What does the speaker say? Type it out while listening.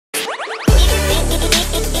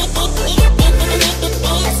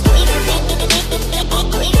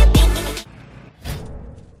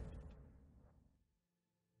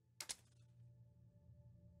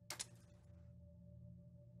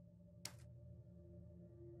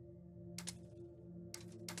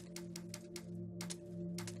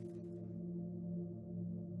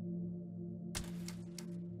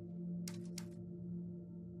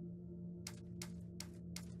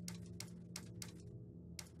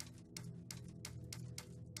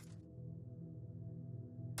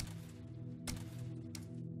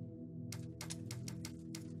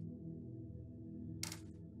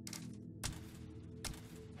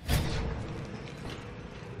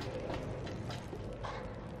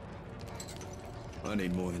I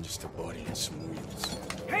need more than just a body and some wheels.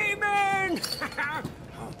 Hey, man!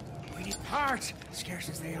 Oh, we need parts, scarce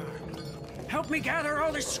as they are. Help me gather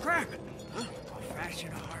all this scrap. Huh? I'll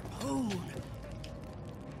fashion a harpoon.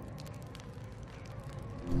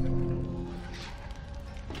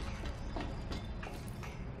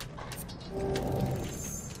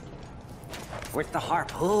 With the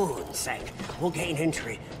harpoon set, we'll gain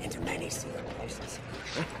entry into many secret places.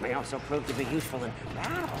 It may also prove to be useful in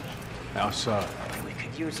battle. How so? We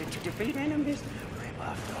could use it to defeat enemies, rip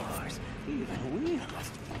off doors, even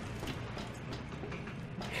wheels.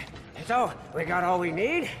 So, we got all we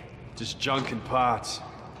need? Just junk and parts.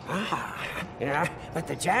 Ah, yeah, but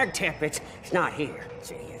the jag tip, it's not here.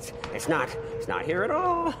 See, it's not here at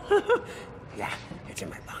all. Yeah, it's in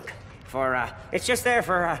my bunk. It's just there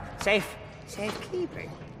for,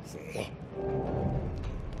 safekeeping. See?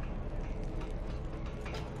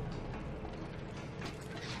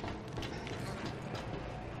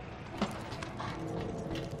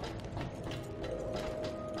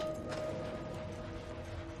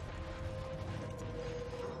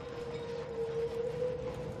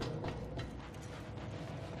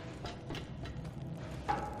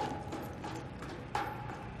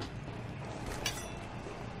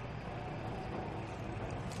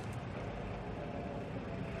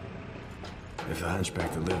 If the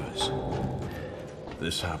hunchback delivers,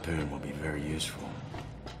 this harpoon will be very useful.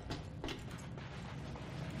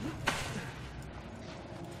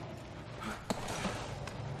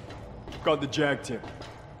 Got the jag tip.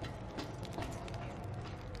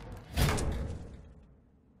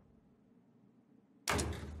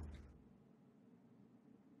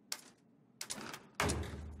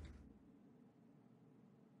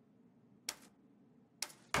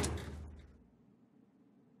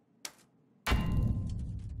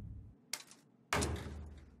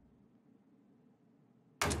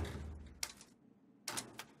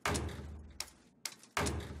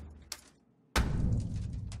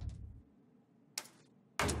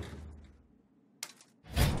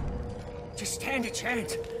 Just stand a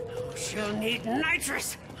chance. Oh, she'll need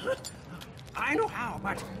nitrous. I know how,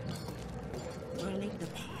 but we'll need the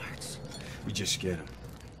parts. We just get them.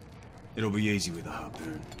 It'll be easy with a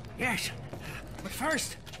harpoon. Yes, but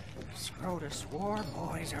first, Scrotus war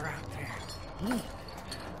boys are out there.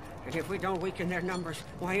 And if we don't weaken their numbers,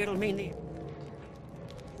 why, it'll mean the...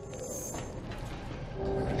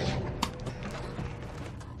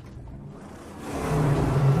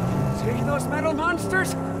 See those metal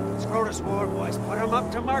monsters? Scrotus war boys put them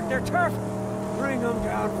up to mark their turf. Bring them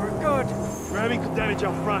down for good. Ramming could damage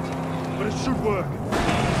our front, but it should work.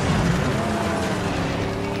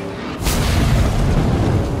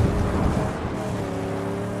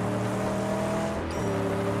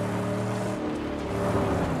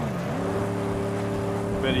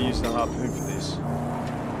 Better use the harpoon for this.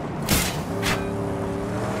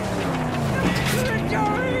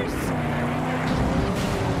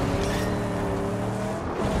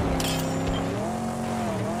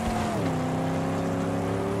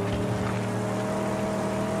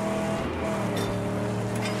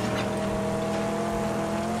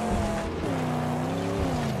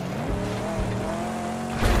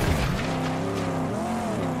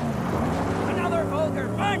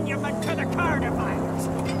 Monument to the carnivores!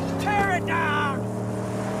 Tear it down!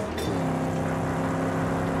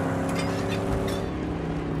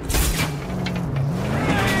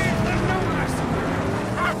 Leave the numerous!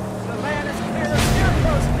 The land is clear of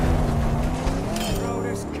scarecrows!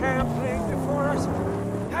 Scrotus camp laying before us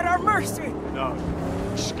at our mercy! No,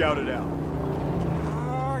 scout it out.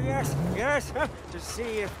 Oh, yes, yes, to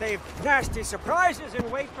see if they've nasty surprises in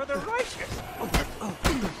wait for the righteous.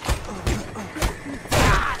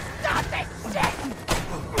 Stop this shit!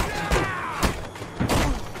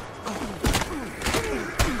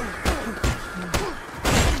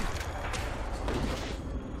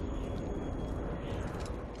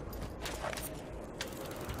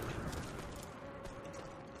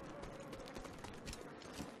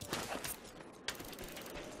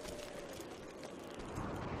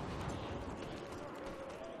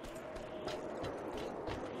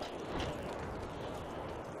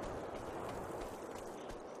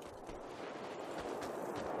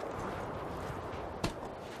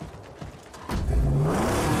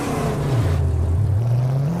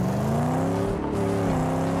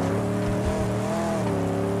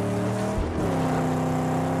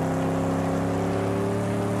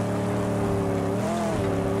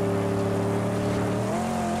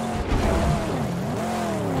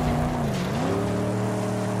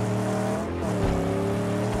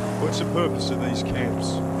 What's the purpose of these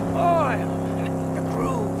camps? Oil! The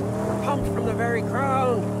crew, pumped from the very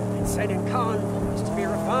ground. and set in convoys to be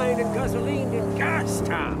refined and gasolined in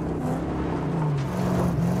Gastown.